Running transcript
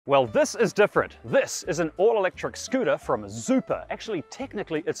Well, this is different. This is an all-electric scooter from Zoopa. Actually,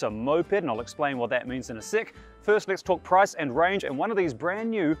 technically, it's a moped, and I'll explain what that means in a sec. First, let's talk price and range, and one of these brand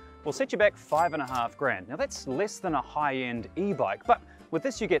new will set you back $5.5 grand. Now, that's less than a high-end e-bike, but with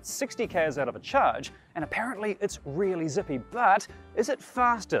this you get 60 k's out of a charge, and apparently it's really zippy. But is it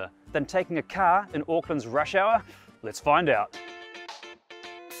faster than taking a car in Auckland's rush hour? Let's find out.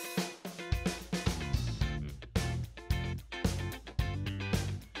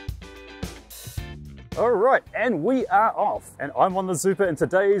 Alright, and we are off. And I'm on the Zoopa, and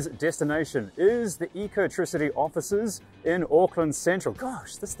today's destination is the Ecotricity offices in Auckland Central.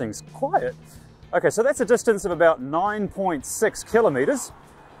 Gosh, this thing's quiet. Okay, so that's a distance of about 9.6 kilometers.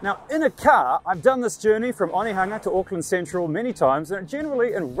 Now, in a car, I've done this journey from Onehunga to Auckland Central many times, and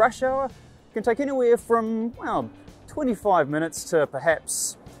generally in rush hour, it can take anywhere from, well, 25 minutes to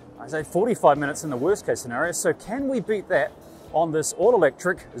perhaps, I'd say 45 minutes in the worst case scenario. So can we beat that on this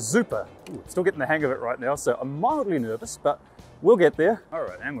all-electric Zoopa? Ooh, still getting the hang of it right now, so I'm mildly nervous, but we'll get there. All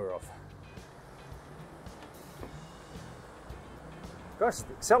right, and we're off. Gosh,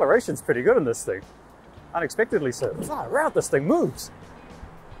 the acceleration's pretty good in this thing. Unexpectedly so. Far out, this thing moves.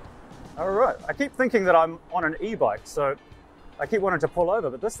 All right, I keep thinking that I'm on an e-bike, so I keep wanting to pull over,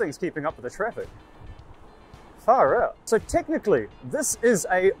 but this thing's keeping up with the traffic. Far out. So technically, this is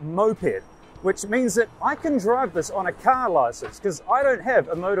a moped, which means that I can drive this on a car license, because I don't have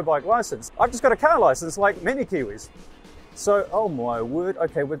a motorbike license. I've just got a car license like many Kiwis. So, oh my word,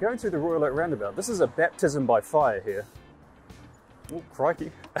 okay, we're going through the Royal Oak Roundabout. This is a baptism by fire here. Oh,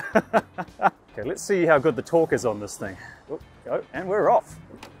 crikey. Okay, let's see how good the torque is on this thing. Oh, go, and we're off.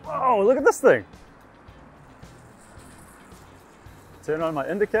 Oh, look at this thing. Turn on my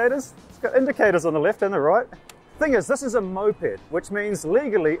indicators. It's got indicators on the left and the right. Thing is, this is a moped, which means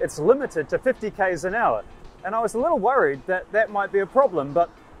legally it's limited to 50 k's an hour. And I was a little worried that that might be a problem, but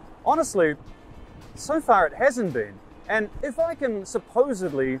honestly, so far it hasn't been. And if I can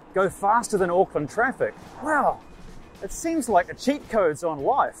supposedly go faster than Auckland traffic, wow, it seems like a cheat code's on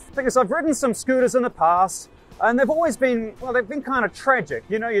life. Because I've ridden some scooters in the past, and they've always been, well, they've been kind of tragic.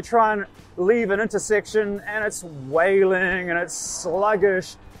 You know, you try and leave an intersection and it's wailing and it's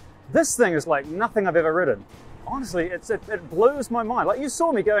sluggish. This thing is like nothing I've ever ridden. Honestly, it blows my mind. Like, you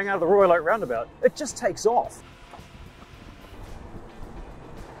saw me going out of the Royal Oak Roundabout. It just takes off.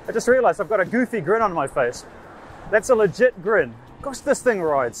 I just realized I've got a goofy grin on my face. That's a legit grin. Gosh, this thing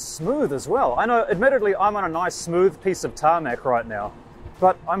rides smooth as well. I know, admittedly, I'm on a nice smooth piece of tarmac right now,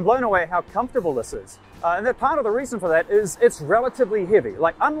 but I'm blown away how comfortable this is. And that part of the reason for that is it's relatively heavy.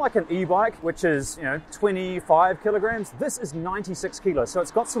 Like, unlike an e-bike, which is, 25 kilograms, this is 96 kilos. So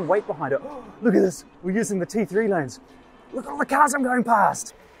it's got some weight behind it. Oh, look at this. We're using the T3 lanes. Look at all the cars I'm going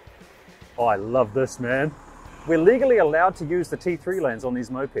past. Oh, I love this, man. We're legally allowed to use the T3 lanes on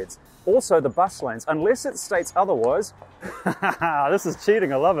these mopeds. Also the bus lanes, unless it states otherwise. This is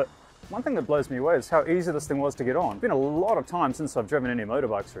cheating, I love it. One thing that blows me away is how easy this thing was to get on. It's been a lot of time since I've driven any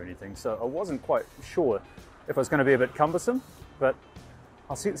motorbikes or anything, so I wasn't quite sure if it was going to be a bit cumbersome, but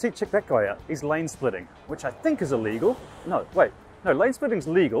I'll see, check that guy out. He's lane splitting, which I think is illegal. No, wait, no, lane splitting's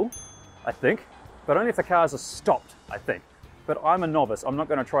legal, I think, but only if the cars are stopped, I think. But I'm a novice, I'm not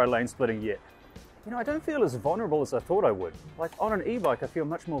going to try lane splitting yet. You know, I don't feel as vulnerable as I thought I would. Like, on an e-bike, I feel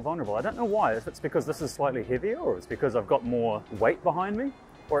much more vulnerable. I don't know why, if it's because this is slightly heavier, or it's because I've got more weight behind me,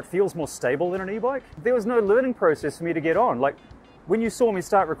 or it feels more stable than an e-bike. There was no learning process for me to get on. Like, when you saw me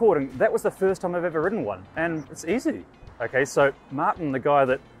start recording, that was the first time I've ever ridden one, and it's easy. Okay, so Martin, the guy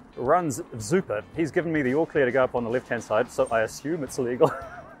that runs Zoopa, he's given me the all clear to go up on the left-hand side, so I assume it's legal.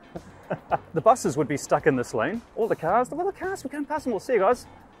 The buses would be stuck in this lane. All the cars, we're going past them. We'll see you guys.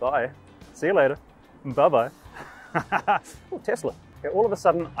 Bye. See you later. Bye-bye. Oh, Tesla. Okay, all of a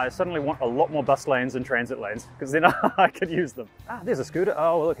sudden, I suddenly want a lot more bus lanes and transit lanes, because then I could use them. Ah, there's a scooter.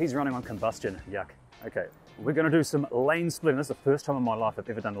 Oh, look, he's running on combustion. Yuck. Okay, we're going to do some lane splitting. This is the first time in my life I've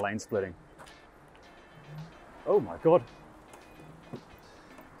ever done lane splitting. Oh my God.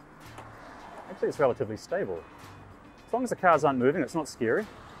 Actually, it's relatively stable. As long as the cars aren't moving, it's not scary.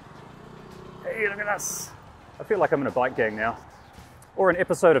 Hey, look at us. I feel like I'm in a bike gang now. Or an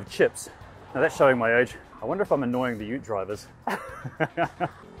episode of Chips. Now that's showing my age. I wonder if I'm annoying the ute drivers.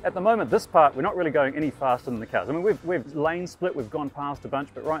 At the moment, this part, we're not really going any faster than the cars. I mean, we've lane split, we've gone past a bunch,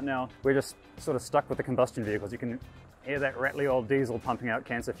 but right now, we're just sort of stuck with the combustion vehicles. You can hear that rattly old diesel pumping out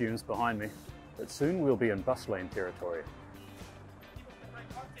cancer fumes behind me. But soon we'll be in bus lane territory.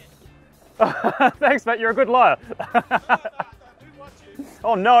 Thanks, mate, you're a good liar.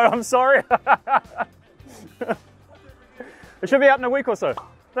 Oh no, I'm sorry. It should be out in a week or so.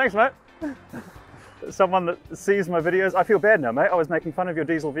 Thanks, mate. someone that sees my videos, I feel bad now, mate. I was making fun of your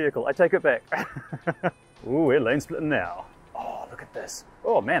diesel vehicle. I take it back. Ooh, we're lane splitting now. Oh, look at this.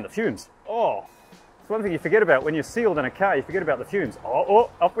 Oh man, the fumes. Oh, it's one thing you forget about when you're sealed in a car, you forget about the fumes. Oh,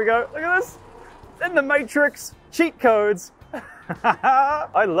 off we go. Look at this. In the Matrix, cheat codes.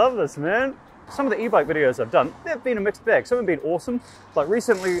 I love this, man. Some of the e-bike videos I've done, they've been a mixed bag. Some have been awesome. Like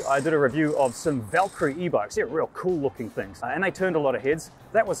recently, I did a review of some Valkyrie e-bikes. They're real cool looking things. And they turned a lot of heads.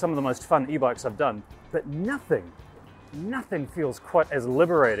 That was some of the most fun e-bikes I've done. But nothing feels quite as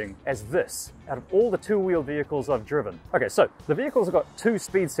liberating as this out of all the two-wheel vehicles I've driven. Okay, so the vehicles have got two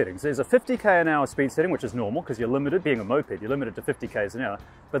speed settings. There's a 50 k/h speed setting, which is normal because you're limited, being a moped, you're limited to 50 km/h.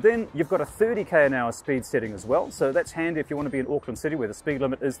 But then you've got a 30 k/h speed setting as well. So that's handy if you want to be in Auckland City where the speed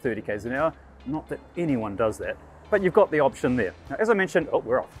limit is 30 km/h. Not that anyone does that, but you've got the option there. Now, as I mentioned, oh,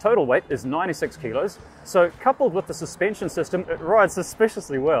 we're off. Total weight is 96 kilos. So coupled with the suspension system, it rides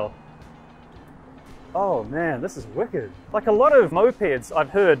suspiciously well. Oh man, this is wicked. Like a lot of mopeds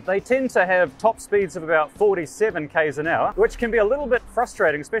I've heard, they tend to have top speeds of about 47 km/h, which can be a little bit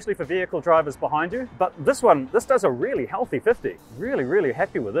frustrating, especially for vehicle drivers behind you. But this does a really healthy 50. Really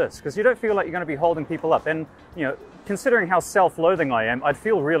happy with this, because you don't feel like you're going to be holding people up. And, you know, considering how self-loathing I am, I'd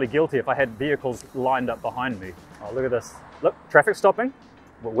feel really guilty if I had vehicles lined up behind me. Oh, look at this. Look, traffic stopping.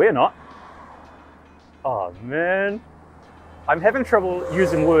 Well, we're not. Oh man. I'm having trouble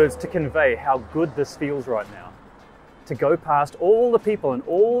using words to convey how good this feels right now. To go past all the people and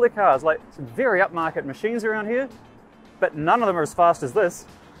all the cars, like some very upmarket machines around here, but none of them are as fast as this.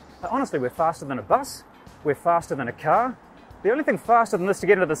 But honestly, we're faster than a bus, we're faster than a car. The only thing faster than this to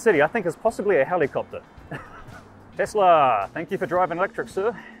get into the city, I think, is possibly a helicopter. Tesla, thank you for driving electric,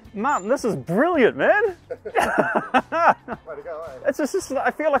 sir. Martin, this is brilliant, man. Way to go, eh? It's just, I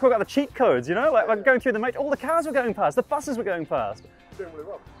feel like we've got the cheat codes, you know? Like going through the Matrix, all the cars were going past, the buses were going past. You're doing really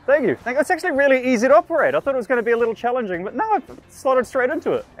well. Thank you. It's actually really easy to operate. I thought it was going to be a little challenging, but no, I slotted straight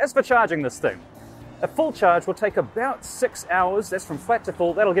into it. As for charging this thing, a full charge will take about 6 hours. That's from flat to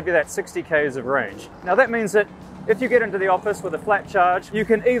full. That'll give you that 60 k's of range. Now that means that if you get into the office with a flat charge, you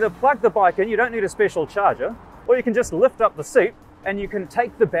can either plug the bike in, you don't need a special charger, or you can just lift up the seat and you can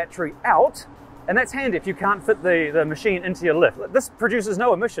take the battery out, and that's handy if you can't fit the machine into your lift. This produces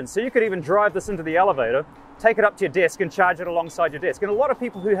no emissions, so you could even drive this into the elevator, take it up to your desk and charge it alongside your desk. And a lot of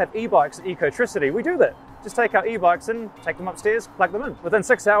people who have e-bikes at Ecotricity, we do that. Just take our e-bikes in, take them upstairs, plug them in. Within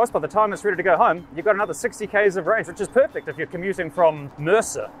 6 hours, by the time it's ready to go home, you've got another 60 k's of range, which is perfect if you're commuting from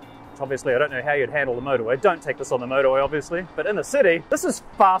Mercer. Obviously, I don't know how you'd handle the motorway. Don't take this on the motorway, obviously. But in the city, this is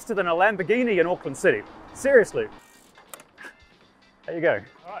faster than a Lamborghini in Auckland City. Seriously. How you going?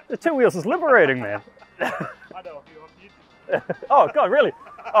 All right. The two wheels is liberating, man. I know a few on YouTube. Oh, God, really?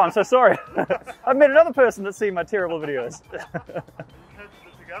 Oh, I'm so sorry. I've met another person that's seen my terrible videos.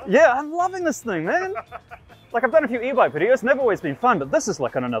 Yeah, I'm loving this thing, man. Like, I've done a few e-bike videos, and they've always been fun, but this is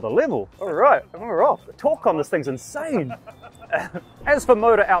like on another level. All right, we're off. The torque on this thing's insane. As for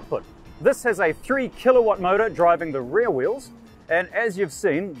motor output, this has a 3 kilowatt motor driving the rear wheels. And as you've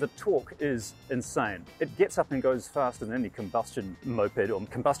seen, the torque is insane. It gets up and goes faster than any combustion moped or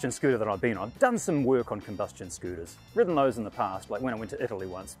combustion scooter that I've been on. Done some work on combustion scooters. Ridden those in the past, like when I went to Italy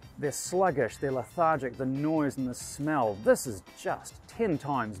once. They're sluggish, they're lethargic, the noise and the smell. This is just 10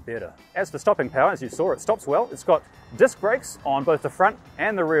 times better. As for stopping power, as you saw, it stops well. It's got disc brakes on both the front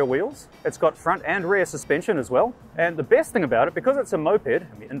and the rear wheels. It's got front and rear suspension as well. And the best thing about it, because it's a moped,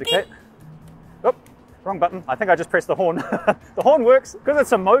 let me indicate. Oh. Wrong button. I think I just pressed the horn. The horn works. Because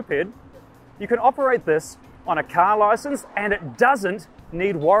it's a moped, you can operate this on a car license and it doesn't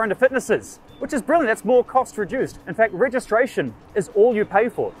need Warrant of Fitnesses, which is brilliant. That's more cost reduced. In fact, registration is all you pay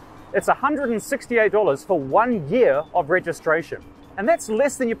for. It's $168 for 1 year of registration. And that's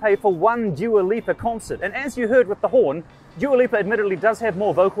less than you pay for one Dua Lipa concert. And as you heard with the horn, Dua Lipa admittedly does have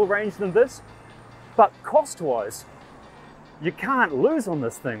more vocal range than this, but cost-wise, you can't lose on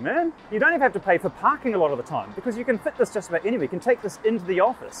this thing, man. You don't even have to pay for parking a lot of the time because you can fit this just about anywhere. You can take this into the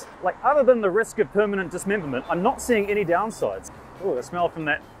office. Like, other than the risk of permanent dismemberment, I'm not seeing any downsides. Oh, the smell from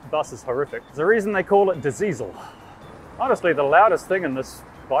that bus is horrific. There's a reason they call it diesel. Honestly, the loudest thing in this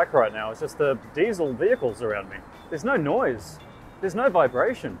bike right now is just the diesel vehicles around me. There's no noise. There's no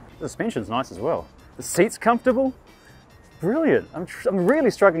vibration. The suspension's nice as well. The seat's comfortable. Brilliant. I'm really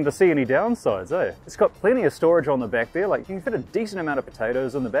struggling to see any downsides, eh? It's got plenty of storage on the back there. Like, you can fit a decent amount of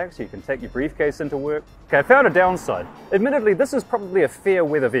potatoes in the back so you can take your briefcase into work. Okay, I found a downside. Admittedly, this is probably a fair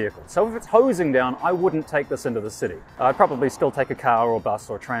weather vehicle. So if it's hosing down, I wouldn't take this into the city. I'd probably still take a car or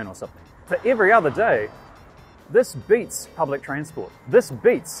bus or train or something. For every other day, this beats public transport. This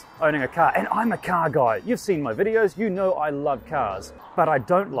beats owning a car. And I'm a car guy. You've seen my videos. You know I love cars. But I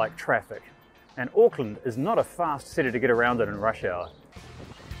don't like traffic. And Auckland is not a fast city to get around in rush hour.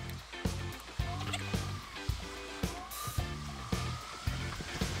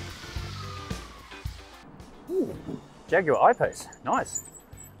 Ooh, Jaguar I-Pace, nice.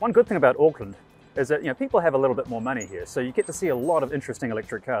 One good thing about Auckland is that, people have a little bit more money here, so you get to see a lot of interesting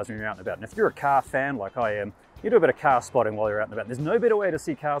electric cars when you're out and about. And if you're a car fan like I am, you do a bit of car spotting while you're out and about. There's no better way to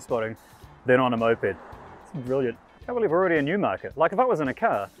see car spotting than on a moped. It's brilliant. I can't believe we're already in Newmarket. Like if I was in a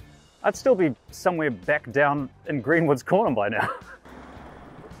car, I'd still be somewhere back down in Greenwood's Corner by now.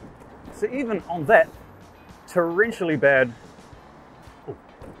 So even on that torrentially bad,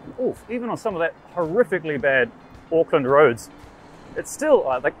 even on some of that horrifically bad Auckland roads, it's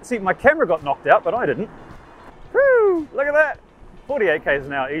still, see, my camera got knocked out, but I didn't. Woo! Look at that! 48 k's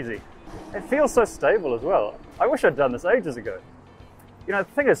an hour, easy. It feels so stable as well. I wish I'd done this ages ago. The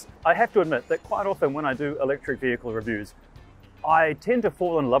thing is, I have to admit that quite often when I do electric vehicle reviews, I tend to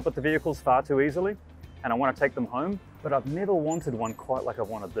fall in love with the vehicles far too easily, and I want to take them home, but I've never wanted one quite like I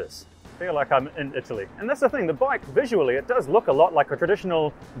wanted this. I feel like I'm in Italy. And that's the thing, the bike, visually, it does look a lot like a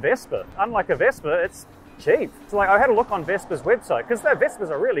traditional Vespa. Unlike a Vespa, it's cheap. So I had a look on Vespa's website, because their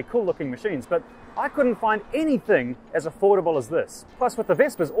Vespas are really cool looking machines, but I couldn't find anything as affordable as this. Plus with the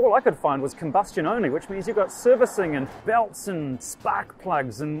Vespas, all I could find was combustion only, which means you've got servicing and belts and spark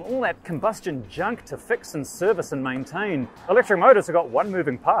plugs and all that combustion junk to fix and service and maintain. Electric motors have got one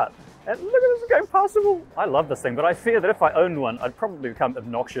moving part. And look at this going passable. I love this thing, but I fear that if I owned one, I'd probably become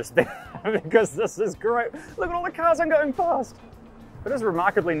obnoxious because this is great. Look at all the cars I'm going past. It is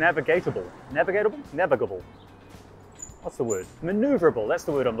remarkably navigatable. Navigable. What's the word? Maneuverable, that's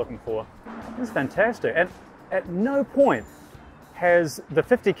the word I'm looking for. It's fantastic. And at no point has the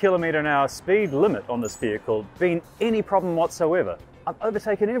 50 km/h speed limit on this vehicle been any problem whatsoever. I've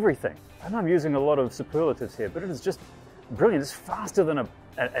overtaken everything. I know I'm using a lot of superlatives here, but it is just brilliant. It's faster than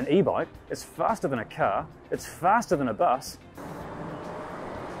an e-bike, it's faster than a car, it's faster than a bus,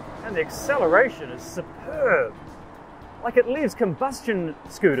 and the acceleration is superb. Like it leaves combustion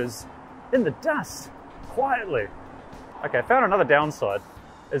scooters in the dust, quietly. Okay, I found another downside,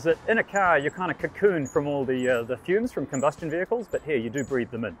 is that in a car you're kind of cocooned from all the fumes from combustion vehicles, but here you do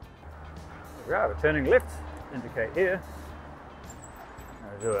breathe them in. There we are, we're turning left, indicate here.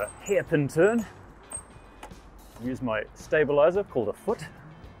 I'll do a hairpin turn. Use my stabilizer called a foot.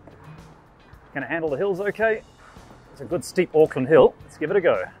 Can I handle the hills okay? It's a good steep Auckland hill. Let's give it a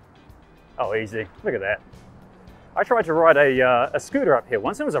go. Oh, easy. Look at that. I tried to ride a scooter up here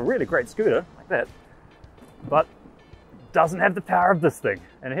once. It was a really great scooter, like that. But it doesn't have the power of this thing.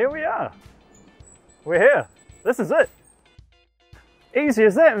 And here we are. We're here. This is it. Easy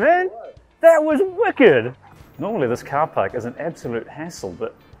as that, man. That was wicked. Normally this car park is an absolute hassle,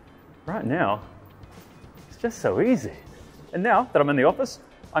 but right now, just so easy. And now that I'm in the office,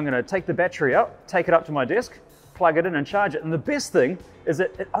 I'm going to take the battery out, take it up to my desk, plug it in and charge it. And the best thing is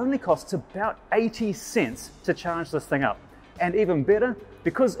that it only costs about 80 cents to charge this thing up. And even better,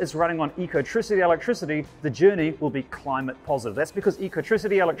 because it's running on Ecotricity electricity, the journey will be climate positive. That's because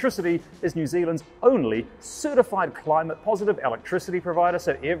Ecotricity electricity is New Zealand's only certified climate positive electricity provider.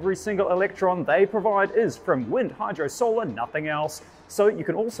 So every single electron they provide is from wind, hydro, solar, nothing else. So you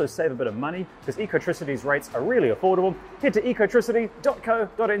can also save a bit of money because Ecotricity's rates are really affordable. Head to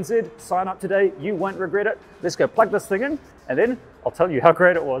ecotricity.co.nz, sign up today, you won't regret it. Let's go plug this thing in and then I'll tell you how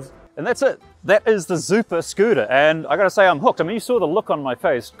great it was. And that's it. That is the Zoopa scooter, and I gotta say I'm hooked. I mean, you saw the look on my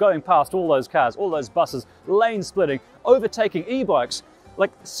face going past all those cars, all those buses, lane splitting, overtaking e-bikes.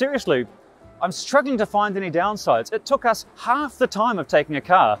 Like, seriously, I'm struggling to find any downsides. It took us half the time of taking a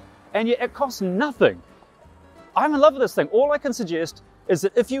car, and yet it costs nothing. I'm in love with this thing. All I can suggest is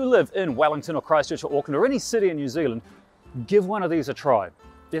that if you live in Wellington or Christchurch or Auckland or any city in New Zealand, give one of these a try.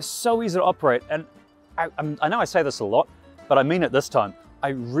 They're so easy to operate, and I know I say this a lot, but I mean it this time. I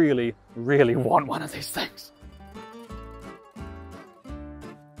really, really want one of these things.